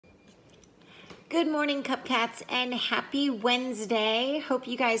Good morning, Cupcats, and happy Wednesday. Hope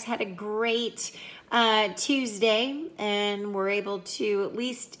you guys had a great Tuesday and were able to, at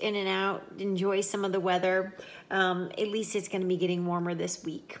least in and out, enjoy some of the weather. At least it's going to be getting warmer this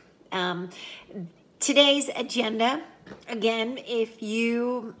week. Today's agenda, again, if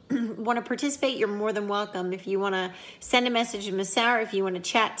you want to participate, you're more than welcome. If you want to send a message to Miss Sarah, if you want to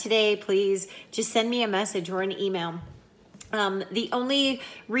chat today, please just send me a message or an email. The only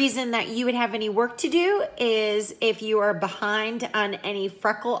reason that you would have any work to do is if you are behind on any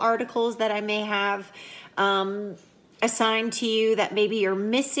freckle articles that I may have assigned to you that maybe you're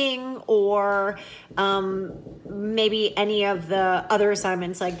missing, or maybe any of the other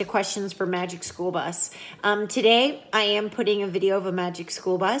assignments like the questions for Magic School Bus. Today I am putting a video of a Magic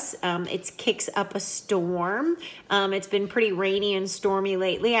School Bus. It's Kicks Up a Storm. It's been pretty rainy and stormy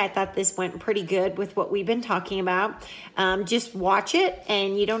lately. I thought this went pretty good with what we've been talking about. Just watch it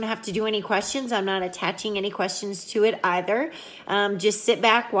and you don't have to do any questions. I'm not attaching any questions to it either. Just sit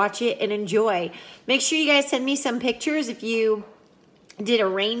back, watch it, and enjoy. Make sure you guys send me some pictures if you did a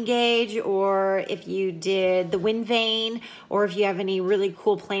rain gauge, or if you did the wind vane, or if you have any really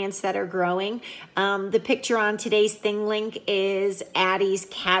cool plants that are growing. The picture on today's thing link is Addie's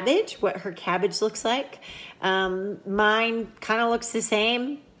cabbage, what her cabbage looks like. Mine kind of looks the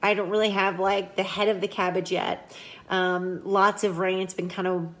same. I don't really have like the head of the cabbage yet. Lots of rain. It's been kind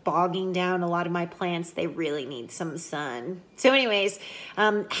of bogging down a lot of my plants. They really need some sun. So anyways,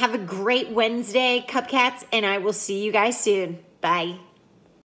 have a great Wednesday, Cupcats, and I will see you guys soon. Bye.